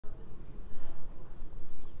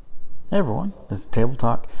Hey everyone, it's Table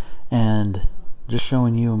Talk, and just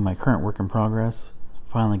showing you my current work in progress.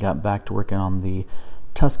 Finally got back to working on the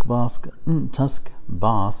Tuskboss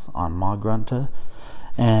on Maw-Grunta,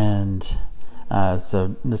 and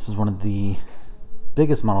so this is one of the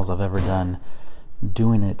biggest models I've ever done,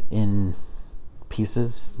 doing it in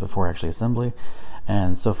pieces before actually assembly.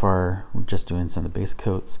 And so far we're just doing some of the base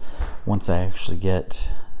coats. Once I actually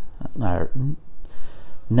get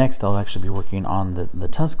next, I'll actually be working on the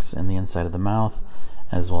tusks and the inside of the mouth,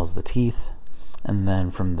 as well as the teeth, and then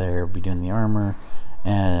from there be doing the armor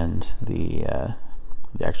and the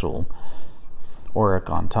actual auric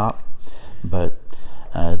on top. But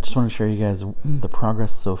just want to show you guys the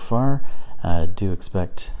progress so far. Do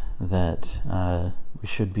expect that we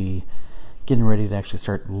should be getting ready to actually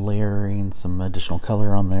start layering some additional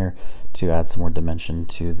color on there to add some more dimension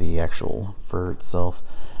to the actual fur itself,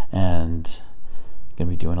 and going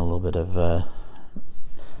to be doing a little bit of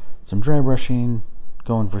some dry brushing,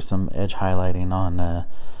 going for some edge highlighting on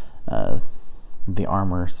the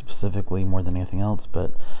armor specifically more than anything else.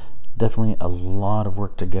 But definitely a lot of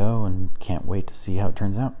work to go, and can't wait to see how it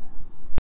turns out.